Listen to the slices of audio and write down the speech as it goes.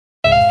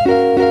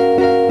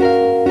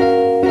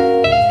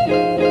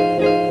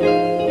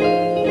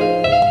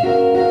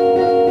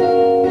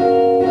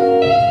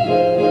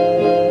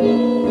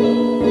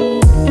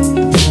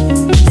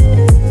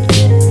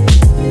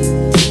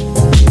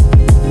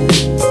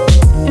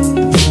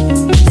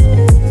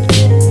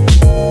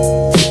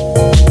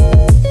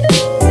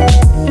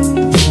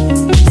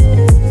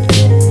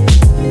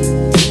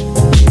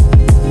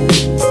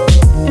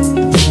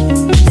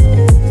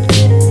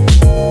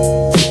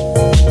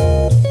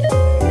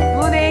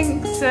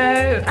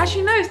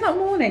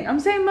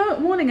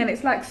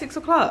It's like 6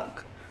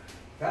 o'clock.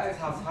 That is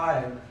how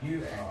tired you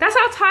are. That's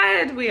how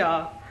tired we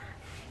are.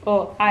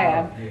 Or I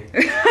am.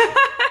 Yeah.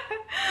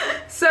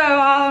 So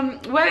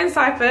we're in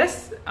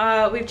Cyprus.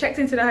 We've checked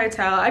into the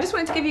hotel. I just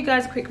wanted to give you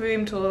guys a quick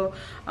room tour.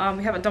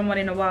 We haven't done one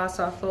in a while,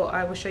 so I thought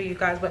I will show you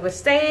guys where we're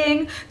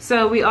staying.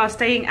 So we are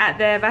staying at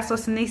the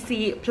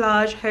Limassol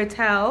Plage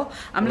Hotel.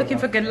 I'm looking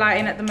for good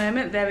lighting at the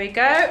moment. There we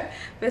go.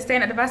 We're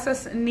staying at the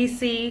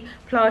Limassol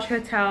Plage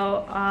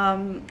Hotel,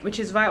 which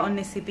is right on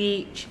Nissi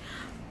Beach.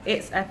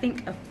 It's, I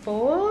think, a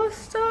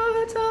 4-star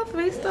hotel,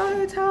 3-star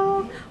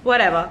hotel,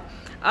 whatever.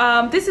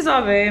 This is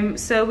our room.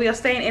 So we are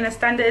staying in a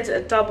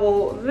standard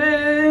double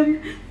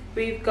room.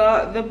 We've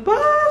got the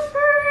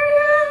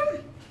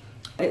bathroom.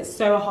 It's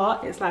so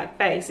hot. It's like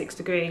 36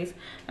 degrees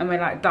and we're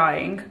like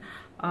dying.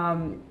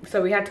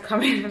 So we had to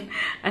come in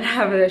and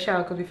have a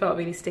shower because we felt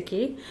really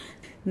sticky.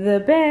 The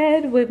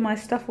bed with my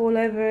stuff all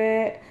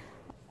over it.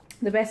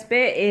 The best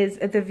bit is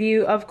the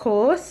view, of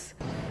course.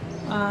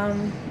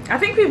 I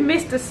think we've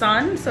missed the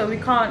sun, so we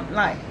can't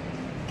like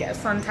get a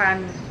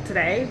suntan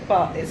today,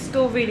 but it's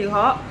still really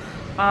hot.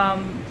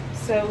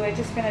 So we're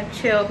just gonna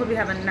chill, probably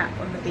have a nap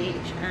on the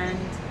beach, and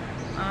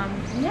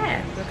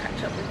yeah, we'll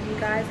catch up with you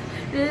guys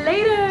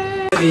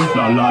later.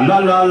 La la la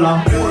la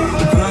la.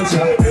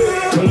 Francia,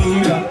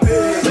 Colombia,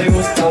 me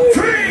gusta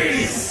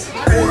freeze.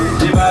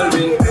 J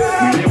Balvin,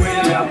 Willy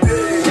William,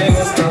 me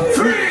gusta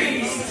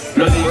freeze.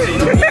 Lo dije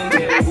no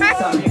miente, me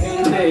gusta mi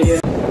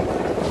gente.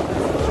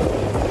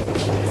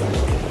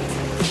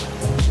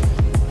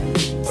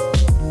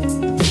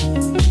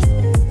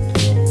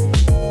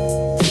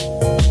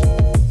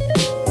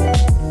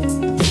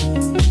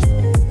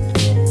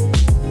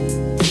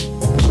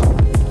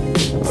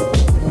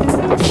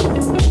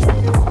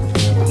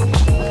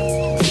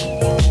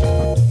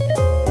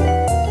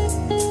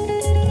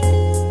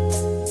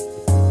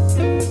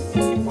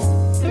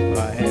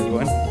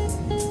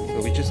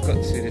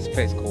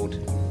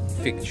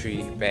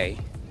 Bay,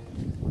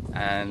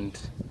 and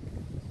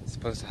it's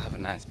supposed to have a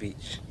nice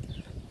beach,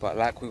 but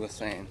like we were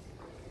saying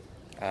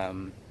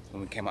when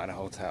we came out of the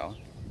hotel,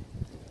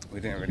 we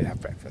didn't really have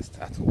breakfast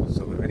at all,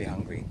 so we're really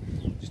hungry.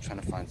 Just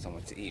trying to find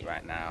somewhere to eat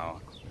right now,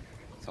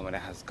 somewhere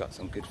that has got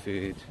some good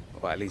food,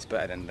 or at least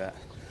better than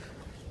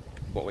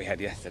what we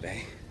had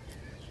yesterday.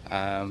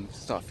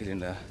 Start feeling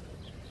the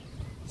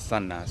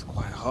sun now. It's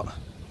quite hot.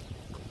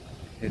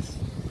 It's,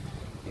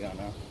 you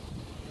know,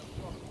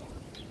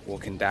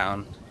 walking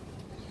down.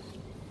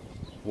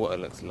 Water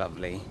looks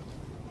lovely.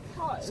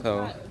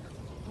 So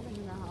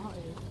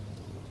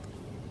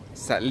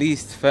it's at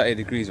least 30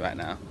 degrees right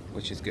now,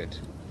 which is good.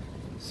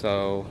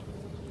 So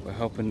we're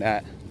hoping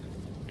that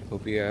it will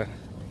be a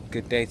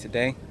good day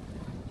today.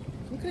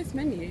 Look at this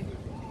menu.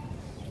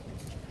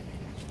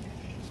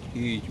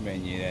 Huge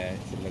menu there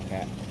to look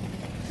at.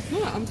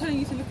 No, I'm telling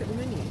you to look at the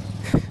menu.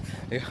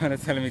 You're kind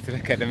of telling me to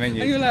look at the menu,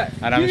 and you're like,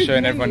 and I'm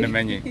showing everyone the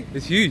menu.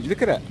 It's huge.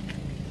 Look at that.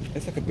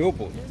 It's like a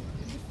billboard.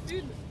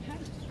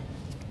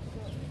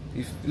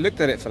 You've looked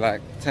at it for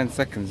like 10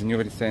 seconds and you're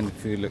already saying the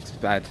food looks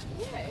bad.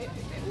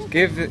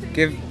 Give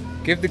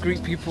the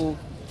Greek people,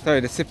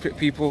 sorry, the Cypriot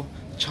people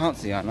a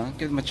chance, Ayana.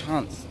 Give them a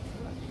chance.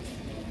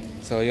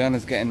 So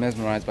Ayana's getting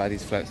mesmerised by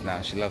these floats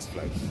now. She loves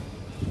floats.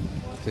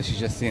 So she's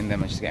just seeing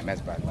them and she's getting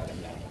mesmerised by them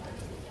now.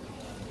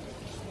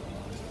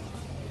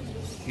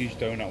 Huge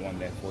donut one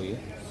there for you.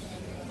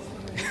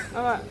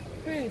 Alright,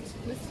 food.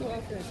 Let's sort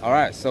out food.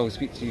 Alright, so we'll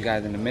speak to you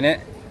guys in a minute.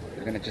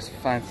 We're going to just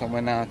find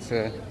somewhere now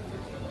to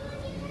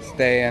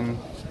stay and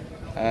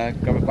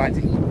grab a bite to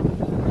eat.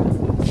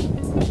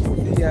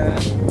 See ya.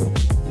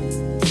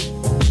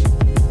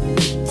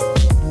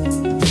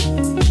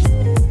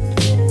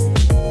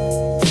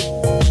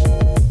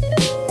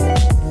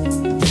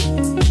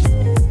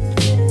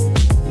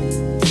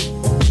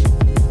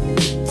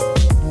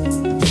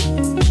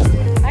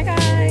 Hi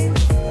guys.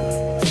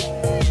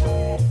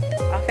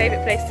 Our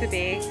favourite place to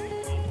be.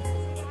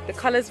 The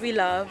colours we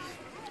love.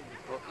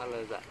 What colour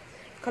is that?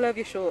 The colour of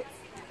your shorts.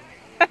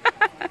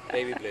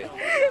 Baby blue.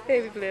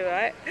 Baby blue,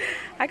 right?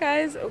 Hi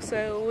guys,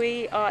 also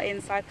we are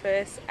in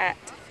Cyprus at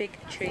Fig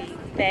Tree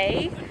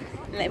Bay.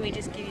 Let me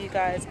just give you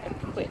guys a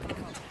quick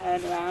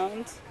turn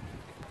around.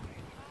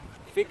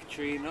 Fig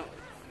tree, not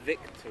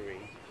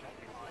victory.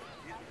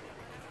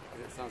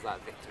 It sounds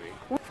like victory.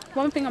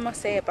 One thing I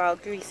must say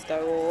about Greece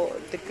though, or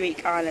the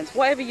Greek islands,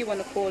 whatever you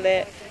want to call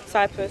it,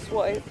 Cyprus,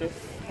 what is this?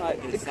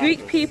 Like the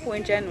Greek people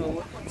in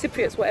general,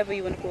 Cypriots, whatever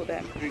you want to call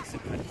them. Greek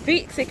Cypriots.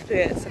 Greek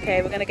Cypriots,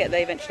 okay, we're going to get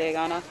there eventually,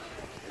 Ayana.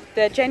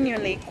 They're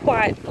genuinely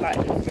quite,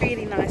 like,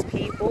 really nice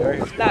people.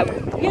 like,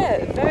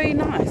 yeah, very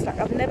nice. Like,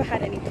 I've never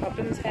had any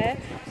problems here.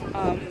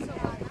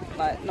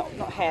 Like,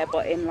 not here,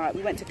 but in, like,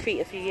 we went to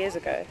Crete a few years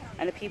ago,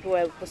 and the people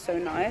were so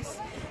nice.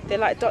 They're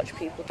like Dutch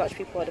people. Dutch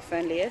people are the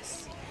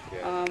friendliest.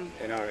 Yeah,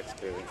 in our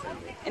experience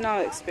anyway. In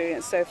our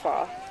experience so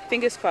far.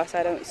 Fingers crossed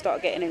I don't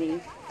start getting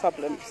any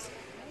problems.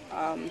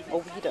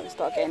 Or we don't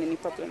start getting any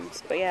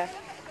problems. But yeah.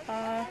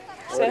 I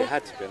already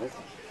had to be honest.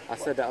 I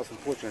said that I was from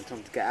Portugal and told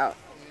him to get out.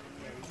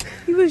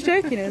 He was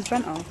joking, it was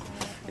Bento.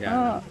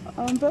 Yeah.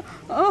 But,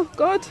 oh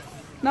God,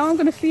 now I'm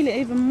gonna feel it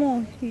even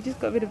more. He just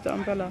got rid of the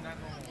umbrella.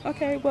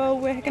 Okay, well,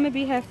 we're gonna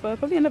be here for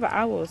probably another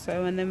hour or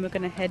so, and then we're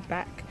gonna head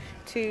back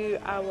to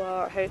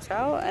our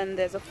hotel, and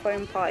there's a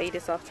foam party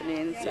this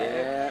afternoon, so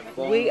yeah,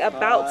 we're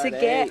about to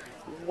get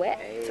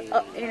wet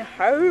up in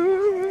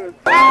her.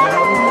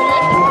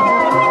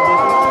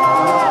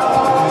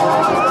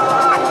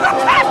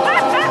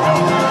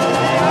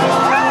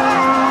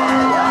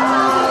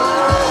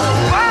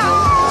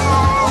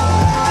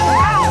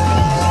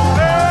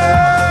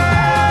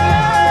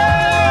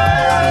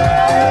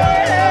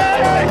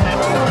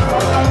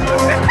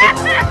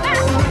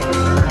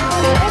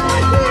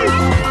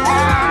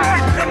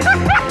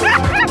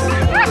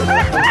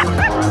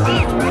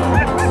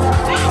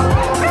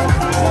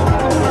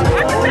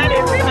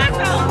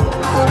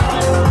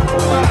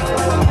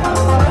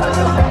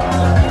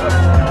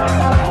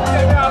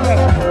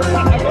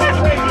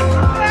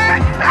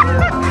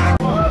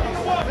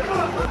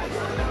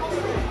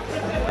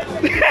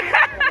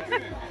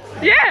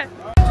 Yeah.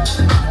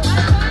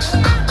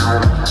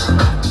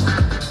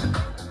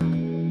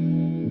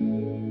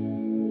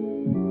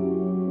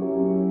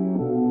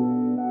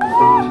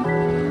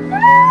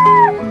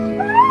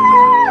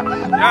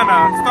 Yana,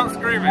 stop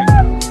screaming.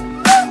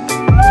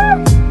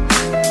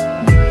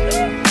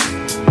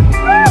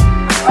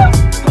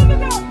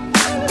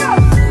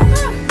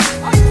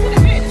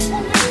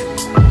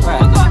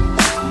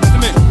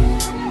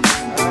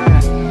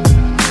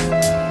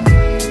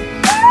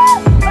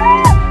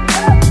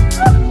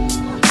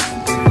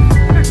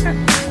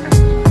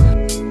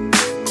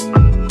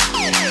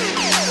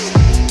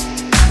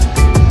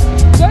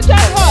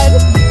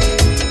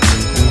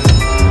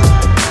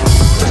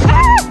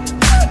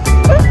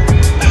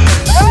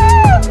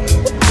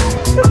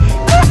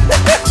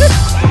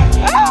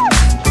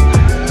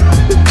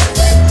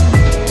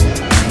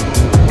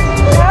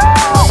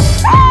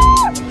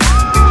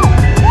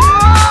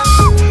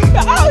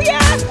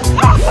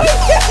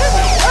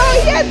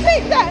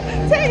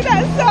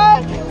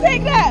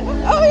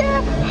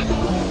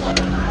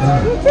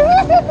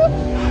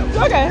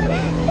 Okay.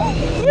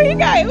 Where you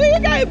going? Where you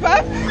going,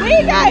 bruv? Where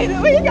you going?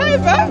 Where you going,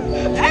 bruv?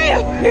 Hey!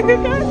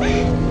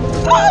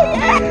 Oh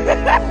yeah!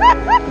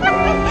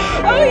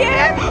 Oh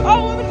yeah!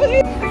 Oh, what are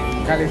you?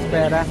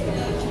 Kalispera.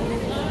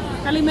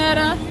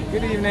 Kalimera.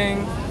 Good evening.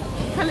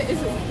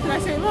 Did I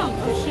say it wrong?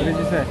 Oh shit. What did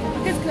you say? I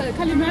guess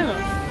Kalimera.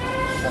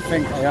 I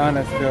think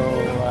Ayana's still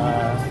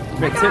a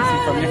bit tipsy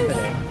from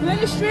yesterday. Let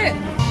the strip.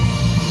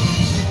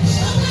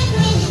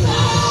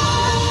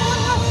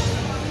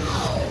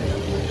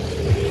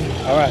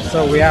 Alright,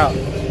 so we out.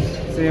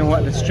 Seeing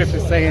what the strip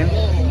is saying.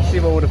 See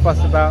what all the fuss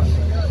about.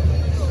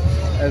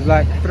 There's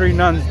like 3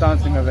 nuns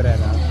dancing over there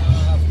now.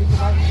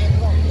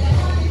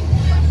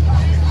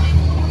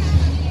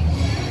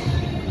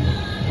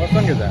 What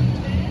song is that?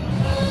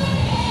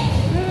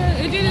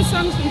 They do the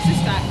songs from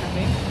Sister Act, I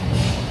think.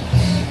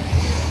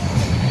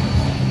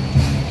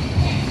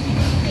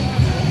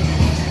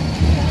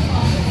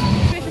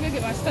 I should go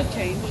get my stud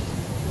change.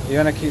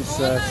 Ayana keeps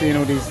seeing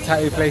all these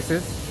tattoo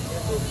places.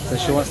 So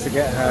she wants to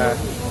get her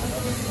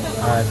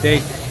day, I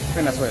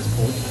think that's what it's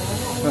called.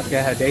 She wants to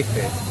get her day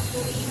fit.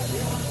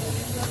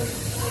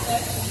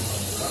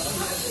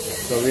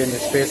 So we're in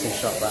this piercing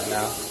shop right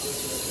now.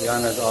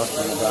 Ayana's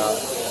asking about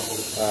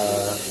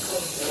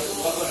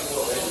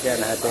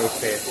getting her day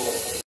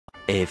fit.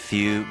 A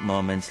few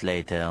moments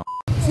later.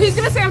 He's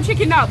gonna say I'm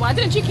chicken out, but I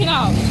didn't chicken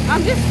out.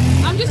 I'm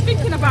just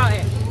thinking about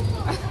it.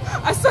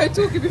 I started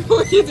talking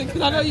before you did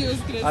because I know you was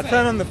gonna say. I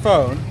turned on the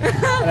phone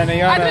and then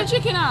Ayana, I didn't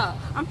chicken out.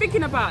 I'm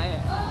thinking about it.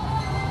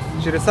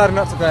 she decided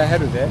not to go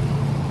ahead with it.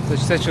 So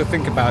she said she'll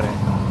think about it.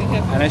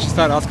 And then she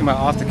started asking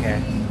about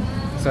aftercare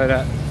so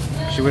that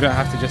she wouldn't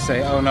have to just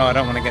say, oh no, I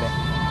don't want to get it.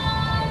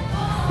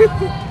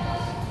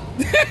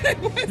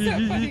 What's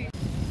so funny?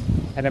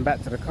 Heading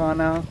back to the car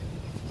now.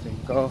 So we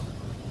can go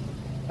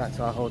back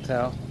to our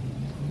hotel.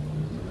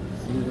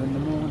 See you in the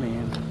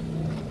morning.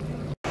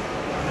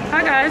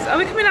 Hi guys, are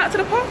we coming out to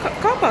the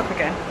car park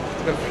again?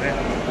 Good for it.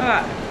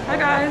 Alright, hi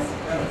guys.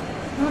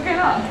 What's going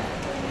on?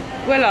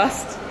 We're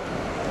lost.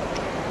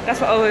 That's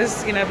what I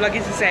was,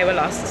 vlogging to say, we're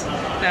lost.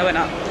 No, we're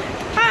not.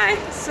 Hi,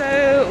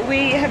 so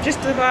we have just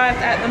arrived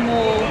at the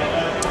mall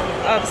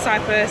of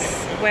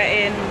Cyprus,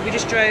 wherein we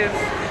just drove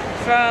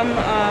from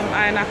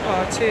Ayia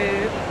Napa to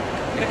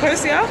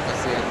Nicosia,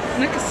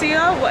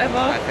 whatever.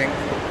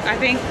 I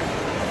think.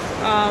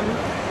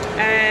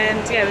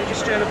 And yeah, we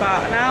just drove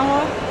about an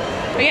hour.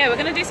 But yeah, we're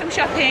gonna do some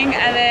shopping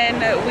and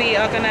then we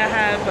are gonna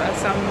have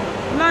some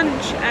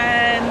lunch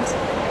and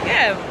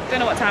yeah, don't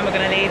know what time we're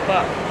gonna leave,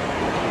 but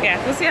yeah,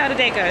 we'll see how the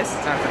day goes.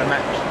 Time for the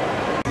match.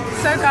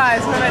 So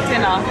guys, we're at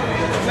dinner.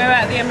 We're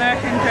at the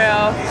American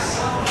Grill,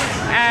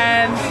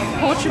 and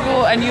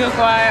Portugal and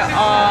Uruguay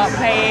are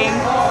playing.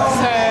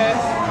 So,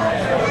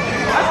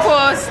 of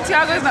course,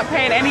 Tiago's not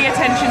paying any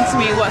attention to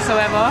me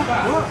whatsoever.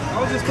 What?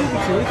 I was just talking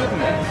to you,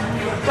 didn't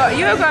I? But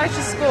Uruguay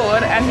just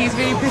scored and he's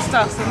really pissed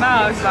off, so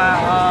now it's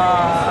like,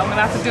 I'm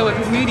gonna have to deal with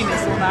his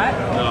moodiness all night.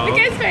 No. Look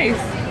at his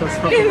face.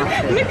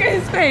 Look at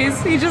his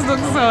face. He just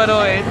looks so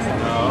annoyed.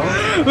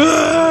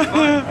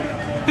 No.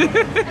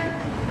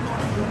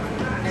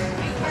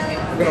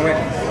 We're gonna win.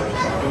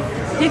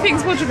 He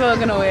thinks Portugal are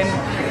gonna win.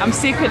 I'm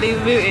secretly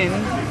rooting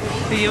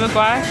for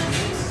Uruguay.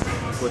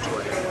 Which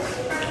way?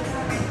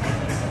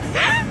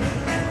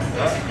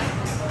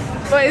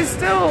 But it's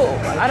still,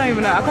 I don't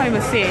even know, I can't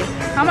even see.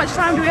 How much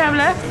time do we have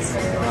left?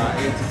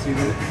 82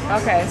 minutes.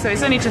 Okay, so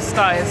it's only just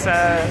started, so...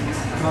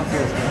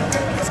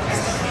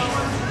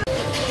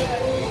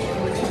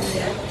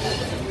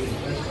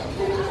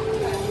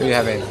 Who are you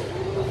having?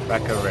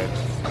 Black or red?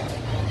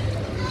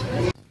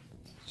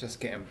 Just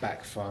getting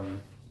back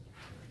from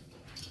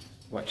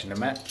watching the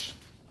match.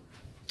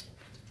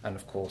 And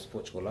of course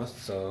Portugal lost,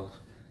 so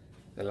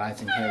the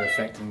lighting here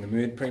affecting the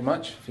mood pretty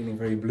much. Feeling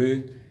very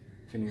blue.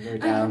 Feeling very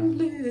down.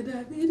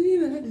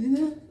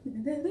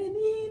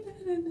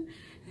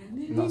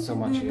 Not so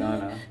much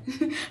Ayana.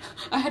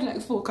 I had like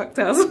 4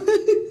 cocktails.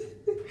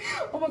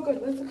 Oh my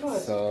god, where's the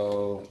card?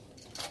 So,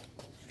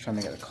 trying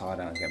to get the card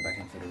out and get back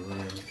into the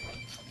room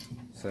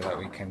so that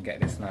we can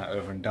get this night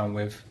over and done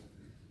with.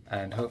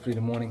 And hopefully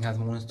the morning has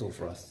more in store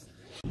for us.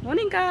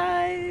 Morning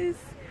guys!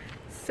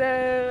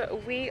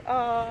 So we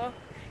are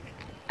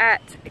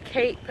at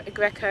Cape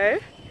Greco.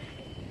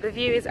 The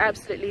view is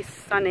absolutely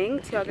stunning.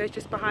 Tiago's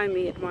just behind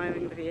me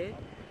admiring the view.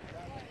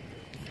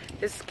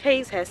 There's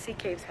caves here, sea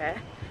caves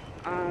here.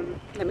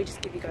 Let me just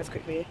give you guys a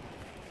quick view.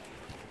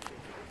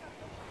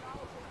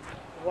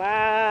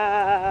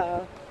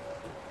 Wow.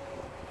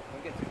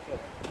 Don't get too close.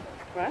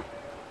 What?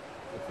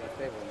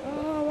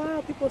 Oh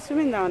wow, people are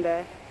swimming down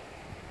there.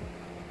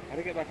 How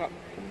do you get back up?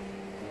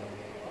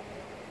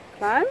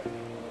 Climb?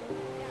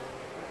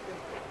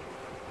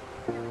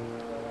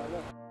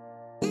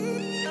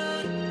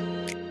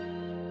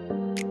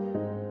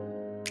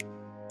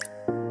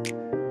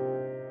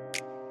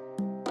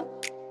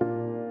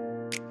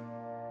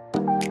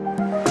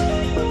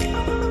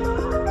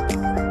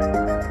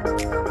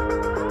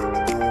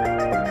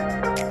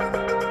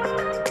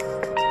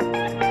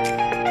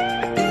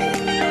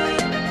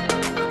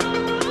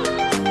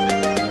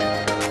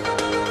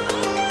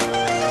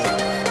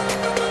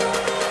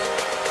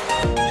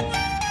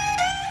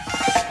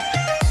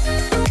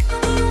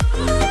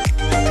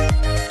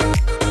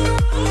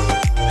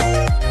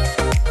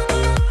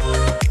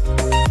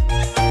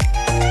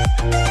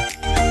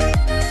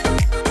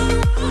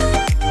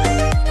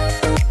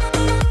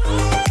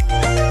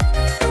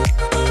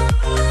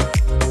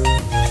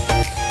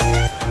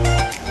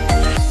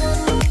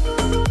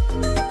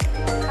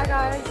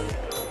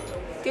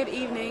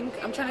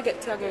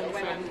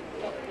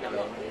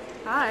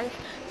 Hi.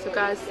 So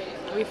guys,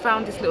 we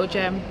found this little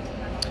gem.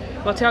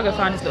 Well, Tiago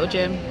found this little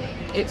gem.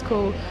 It's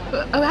called,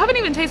 I haven't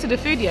even tasted the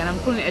food yet and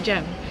I'm calling it a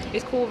gem.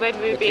 It's called Red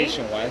Ruby.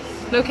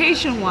 Location-wise.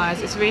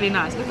 Location-wise, it's really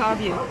nice. Look at our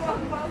view.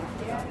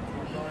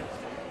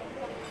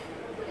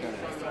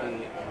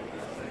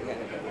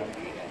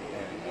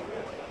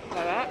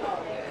 Like that.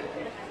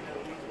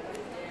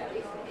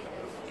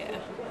 Yeah.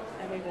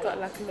 And we've got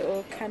like a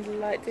little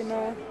candlelight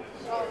dinner.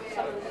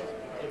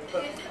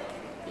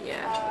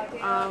 Yeah,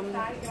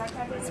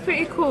 it's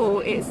pretty cool.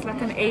 It's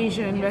like an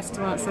Asian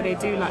restaurant, so they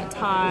do like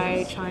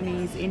Thai,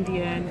 Chinese,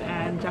 Indian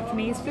and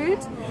Japanese food.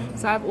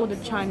 So I've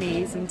ordered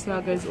Chinese and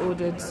Tiago's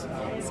ordered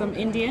some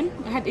Indian.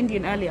 I had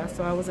Indian earlier,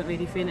 so I wasn't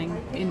really feeling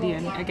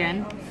Indian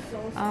again.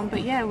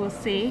 But yeah, we'll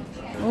see.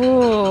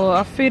 Oh,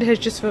 our food has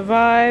just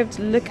arrived.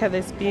 Look at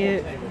this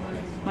beaut.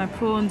 My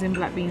prawns in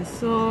black bean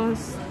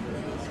sauce.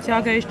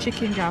 Tiago's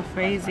chicken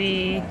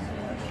jalfrezi.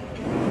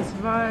 This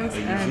rice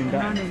and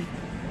honey.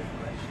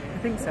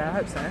 I think so, I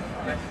hope so.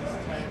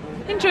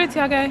 Enjoy,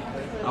 Tiago.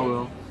 I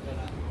will.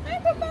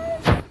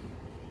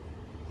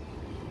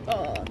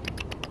 Oh.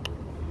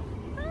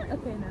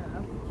 Okay,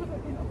 now.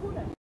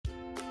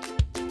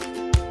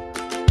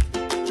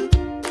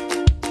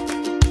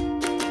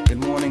 Good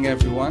morning,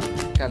 everyone.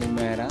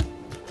 Kalimera.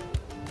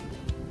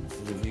 This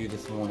is the view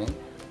this morning.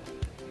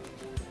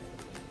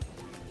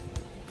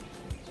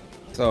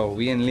 So,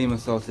 we in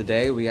Limassol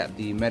today. We at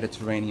the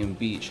Mediterranean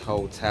Beach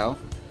Hotel.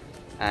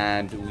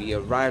 And we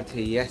arrived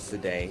here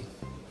yesterday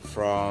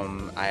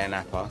from Ayia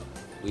Napa.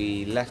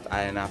 We left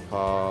Ayia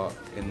Napa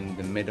in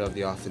the middle of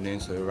the afternoon,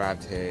 so we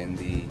arrived here in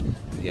the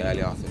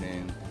early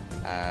afternoon,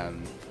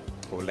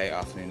 or late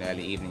afternoon,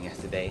 early evening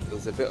yesterday. It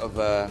was a bit of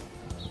a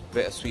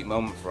bittersweet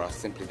moment for us,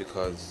 simply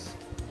because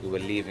we were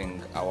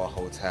leaving our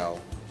hotel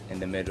in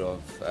the middle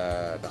of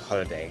the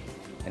holiday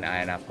in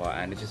Ayia Napa,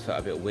 and it just felt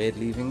a bit weird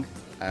leaving.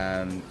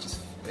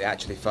 It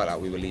actually felt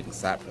like we were leaving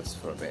Cyprus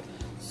for a bit.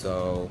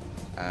 So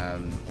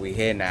we're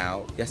here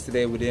now.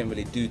 Yesterday we didn't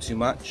really do too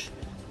much.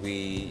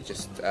 We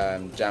just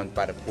jammed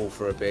by the pool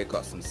for a bit,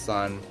 got some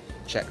sun,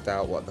 checked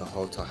out what the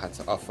hotel had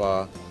to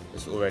offer.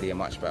 It's already a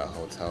much better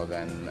hotel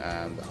than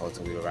the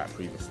hotel we were at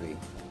previously.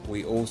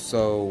 We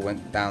also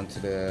went down to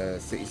the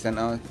city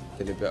centre,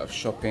 did a bit of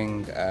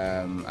shopping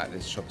at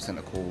this shopping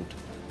centre called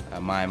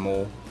My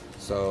Mall.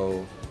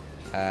 So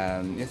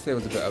yesterday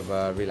was a bit of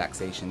a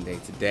relaxation day.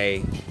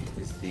 Today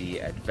is the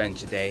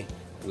adventure day.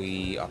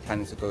 We are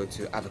planning to go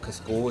to Avicus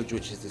Gorge,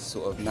 which is this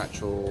sort of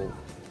natural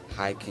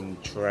hiking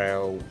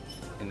trail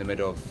in the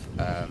middle of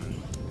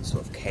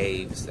sort of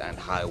caves and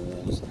high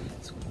walls.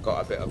 It's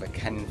got a bit of a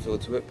canyon feel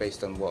to it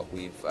based on what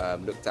we've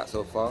looked at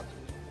so far.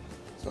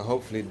 So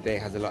hopefully the day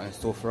has a lot in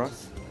store for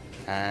us,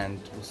 and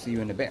we'll see you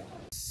in a bit.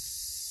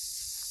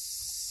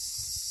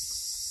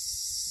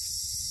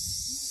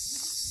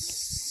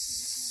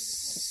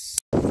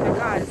 So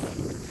guys,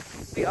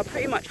 we are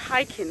pretty much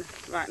hiking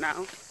right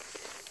now.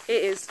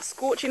 It is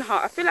scorching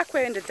hot. I feel like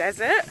we're in the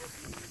desert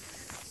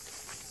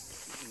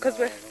because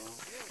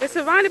we're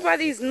surrounded by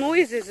these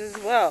noises as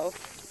well.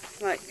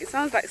 Like, it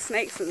sounds like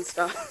snakes and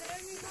stuff.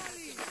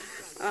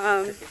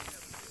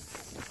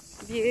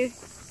 View.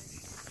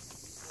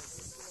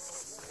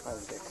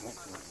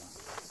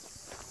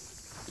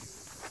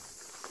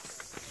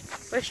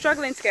 We're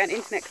struggling to get an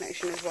internet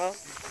connection as well.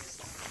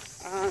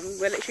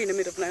 We're literally in the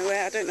middle of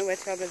nowhere. I don't know where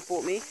Tiago's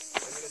brought me.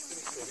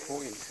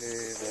 According to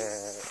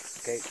the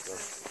gates of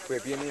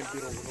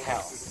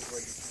hell.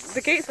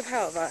 The gates of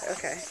hell, right?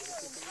 Okay.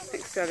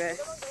 Thanks, Tiago.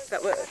 Is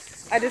that what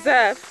I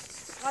deserve?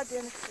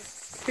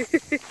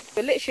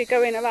 We're literally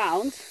going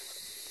around.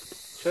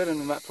 Show them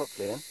the map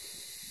properly, then.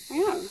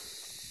 Yeah.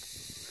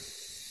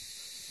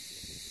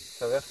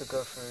 So we have to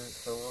go through,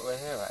 so we're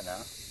here right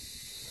now.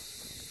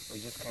 We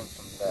just came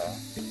from there.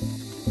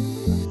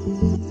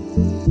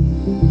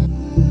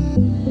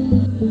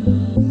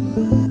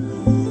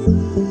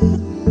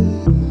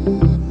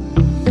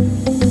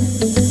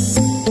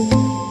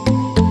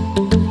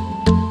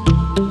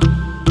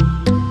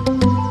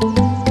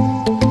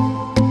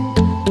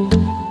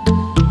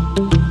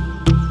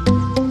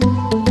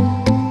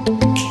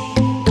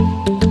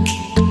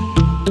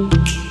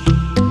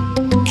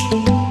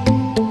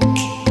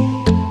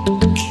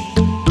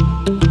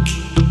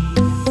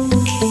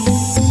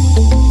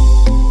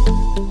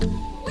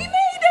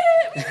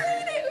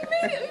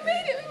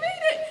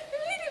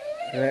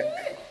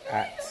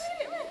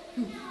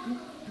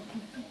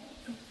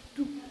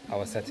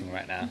 Our setting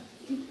right now.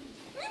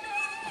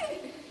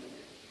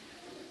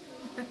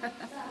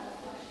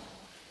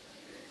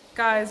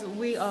 Guys,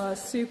 we are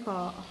super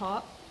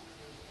hot.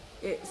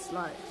 It's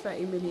like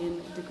 30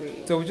 million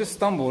degrees. So we just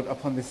stumbled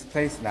upon this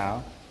place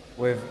now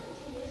with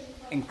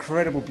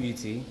incredible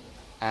beauty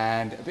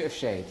and a bit of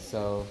shade.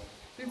 So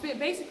we've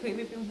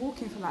been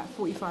walking for like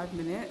 45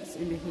 minutes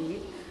in the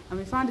heat, and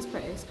we found this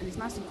place and it's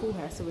nice and cool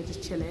here, so we're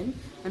just chilling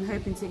and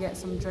hoping to get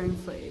some drone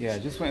footage. yeah,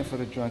 just waiting for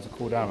the drone to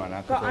cool down right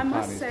now, But because I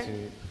must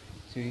apparently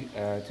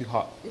it's too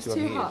hot. It's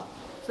too hot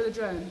for the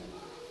drone.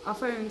 Our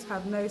phones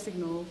have no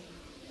signal,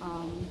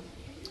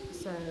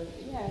 so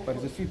yeah. But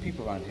there's a few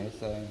people around here,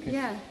 so in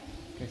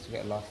case we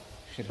get lost,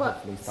 we should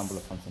hopefully stumble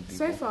upon some people.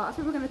 So far, I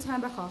think we're going to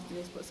turn back after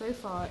this, but so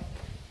far,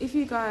 if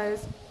you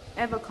guys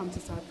ever come to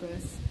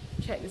Cyprus,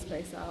 check this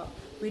place out.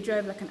 We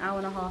drove like an hour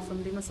and a half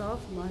from Limassol,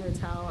 from our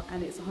hotel,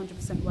 and it's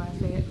 100%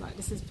 worth it. Like,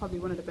 this is probably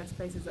one of the best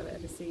places I've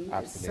ever seen.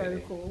 Absolutely.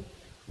 It's so cool.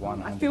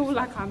 100%. I feel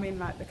like I'm in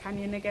like the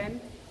canyon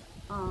again,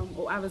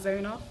 or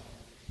Arizona.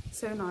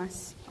 So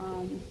nice.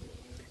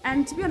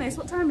 And to be honest,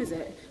 what time is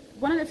it?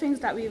 One of the things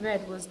that we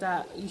read was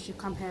that you should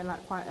come here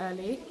like quite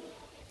early,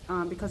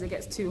 because it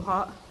gets too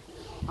hot,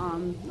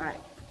 like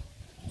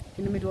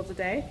in the middle of the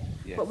day.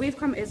 Yes. But we've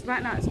come,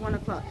 right now it's 1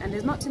 o'clock, and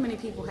there's not too many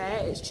people here.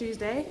 It's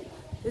Tuesday.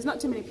 There's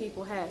not too many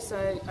people here,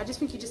 so I just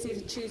think you just need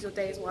to choose your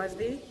days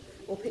wisely,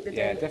 or pick the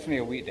day. Yeah, definitely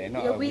a weekday,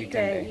 not a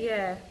weekend day.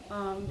 Yeah,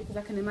 because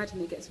I can imagine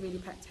it gets really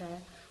packed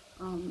here,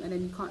 and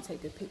then you can't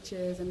take good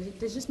pictures, and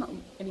there's just not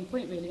any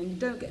point really, and you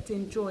don't get to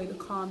enjoy the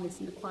calmness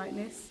and the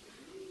quietness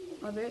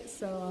of it.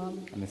 So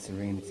and the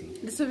serenity.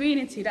 The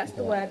serenity, that's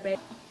the word, babe.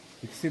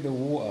 You can see the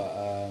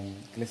water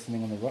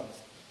glistening on the rocks.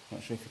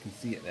 Not sure if you can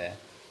see it there,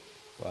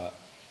 but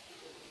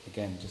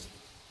again, just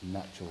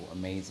natural,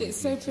 amazing. It's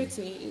so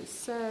pretty. It's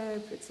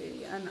so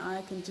pretty, and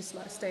I can just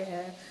like stay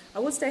here. I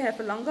would stay here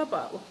for longer,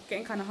 but we're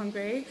getting kind of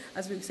hungry.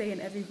 As we say in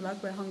every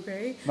vlog, we're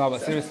hungry. No, but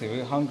seriously,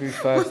 we're hungry,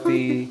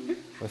 thirsty,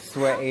 we're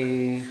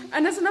sweaty.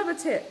 And there's another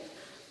tip: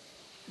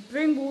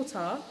 bring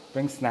water.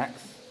 Bring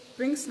snacks.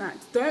 Bring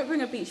snacks. Don't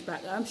bring a beach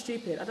bag. I'm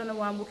stupid. I don't know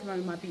why I'm walking around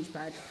with my beach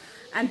bag.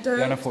 And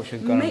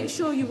make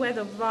sure you wear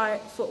the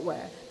right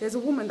footwear. There's a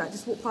woman that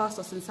just walked past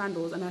us in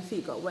sandals and her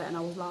feet got wet, and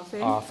I was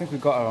laughing. Oh, I think we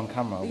got her on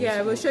camera.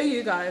 Yeah, we'll show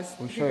you guys.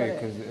 We'll show you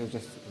because it was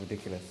just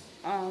ridiculous.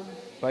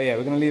 But yeah,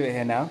 we're going to leave it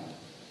here now,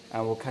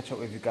 and we'll catch up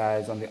with you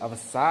guys on the other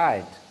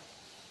side.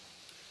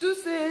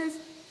 Deuces!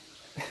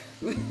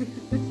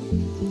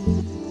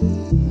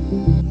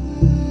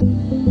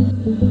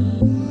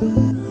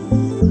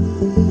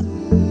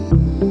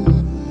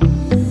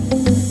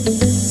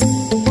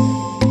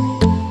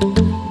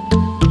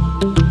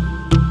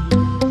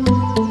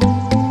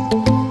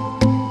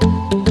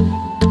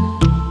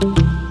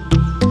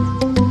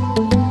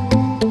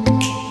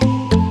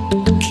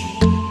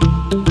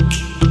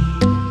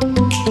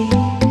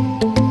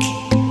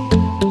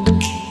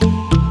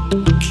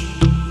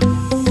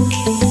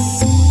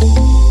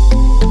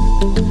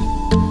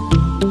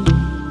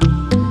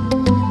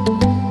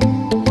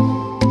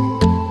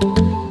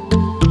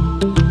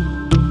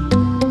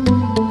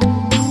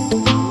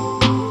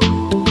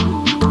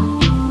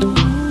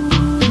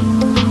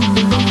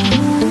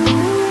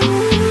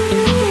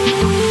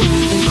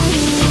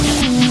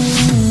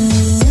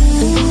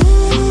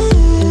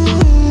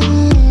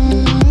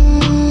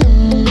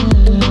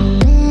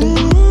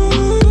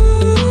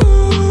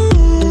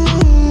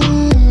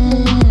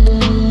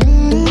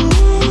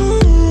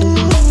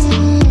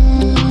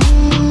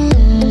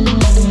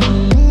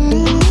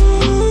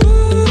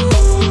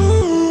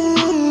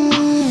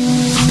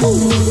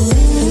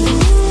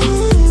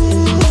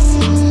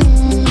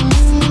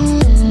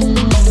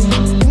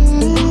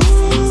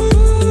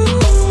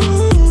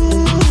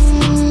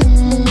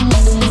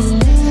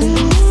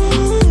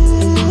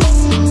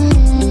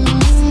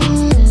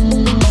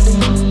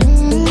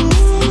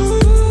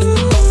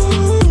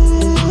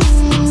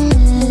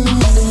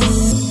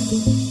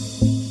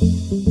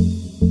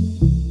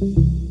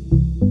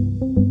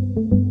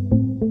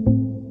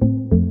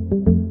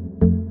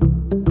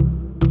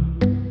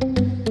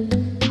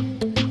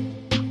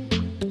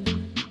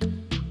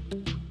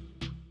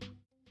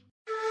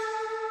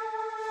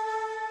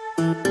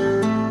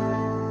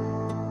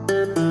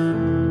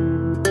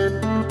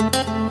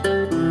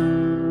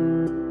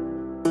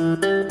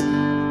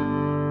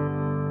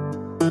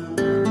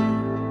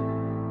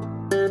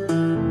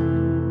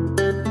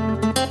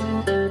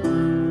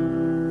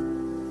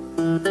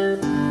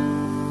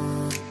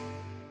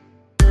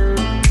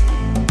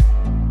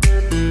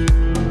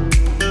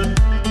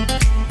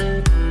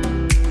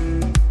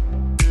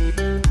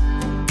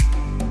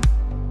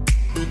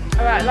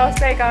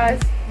 day, guys.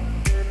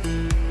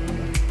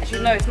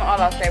 Actually, no, it's not our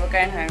last day. We're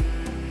going home.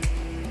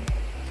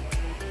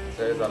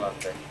 So it is our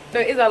last day. No,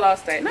 it is our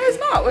last day. No, it's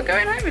not. We're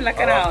going home in like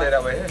an Our last hour. day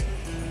that we're here.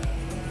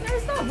 No,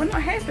 it's not. We're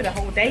not here for the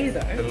whole day,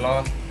 though. The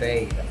last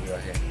day that we are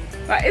here.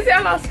 Right, is it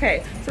our last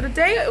day? So the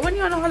day, when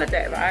you're on a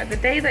holiday, right, the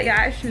day that you're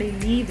actually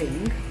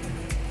leaving,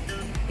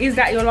 is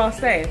that your last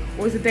day?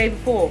 Or is the day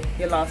before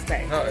your last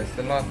day? No, it's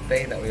the last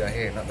day that we are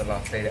here, not the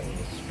last day that we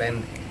will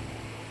spend here.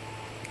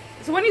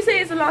 So when you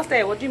say it's the last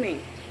day, what do you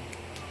mean?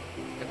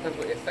 Depends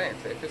what you're saying.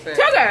 So if you're saying...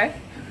 Tiago,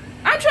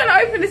 I'm trying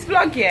to open this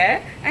vlog,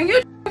 yeah? And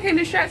you're fucking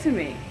distracting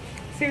me.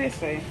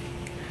 Seriously.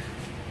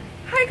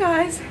 Hi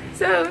guys.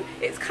 So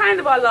it's kind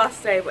of our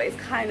last day, but it's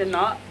kind of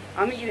not.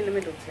 I'll meet you in the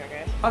middle,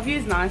 Tiago. Our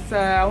view's nice, so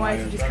I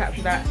wanted to just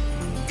capture that.